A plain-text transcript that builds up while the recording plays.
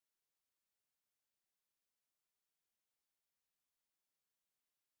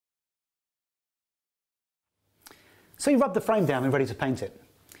So you rub the frame down and ready to paint it.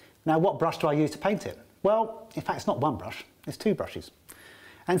 Now what brush do I use to paint it? Well, in fact it's not one brush, it's two brushes.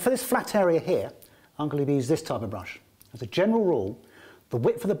 And for this flat area here, I'm going to use this type of brush. As a general rule, the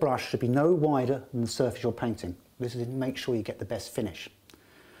width of the brush should be no wider than the surface you're painting. This is to make sure you get the best finish.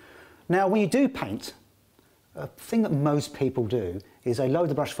 Now when you do paint, a thing that most people do is they load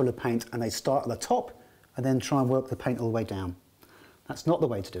the brush full of paint and they start at the top and then try and work the paint all the way down. That's not the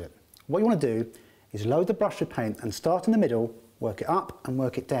way to do it. What you want to do is load the brush with paint and start in the middle, work it up and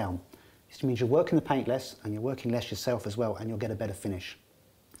work it down. This means you're working the paint less and you're working less yourself as well, and you'll get a better finish.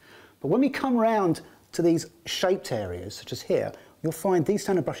 But when we come round to these shaped areas, such as here, you'll find these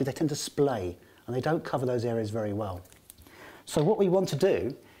kind of brushes, they tend to splay and they don't cover those areas very well. So what we want to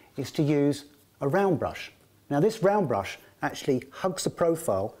do is to use a round brush. Now this round brush actually hugs the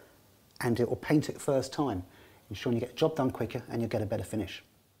profile and it will paint it first time, ensuring you get the job done quicker and you'll get a better finish.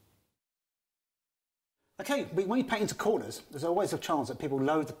 Okay, but when you paint into corners, there's always a chance that people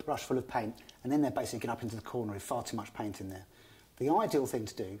load the brush full of paint and then they're basically getting up into the corner with far too much paint in there. The ideal thing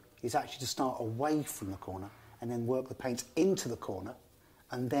to do is actually to start away from the corner and then work the paint into the corner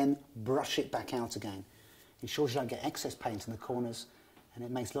and then brush it back out again. Ensures you don't get excess paint in the corners and it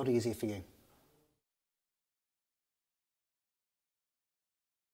makes it a lot easier for you.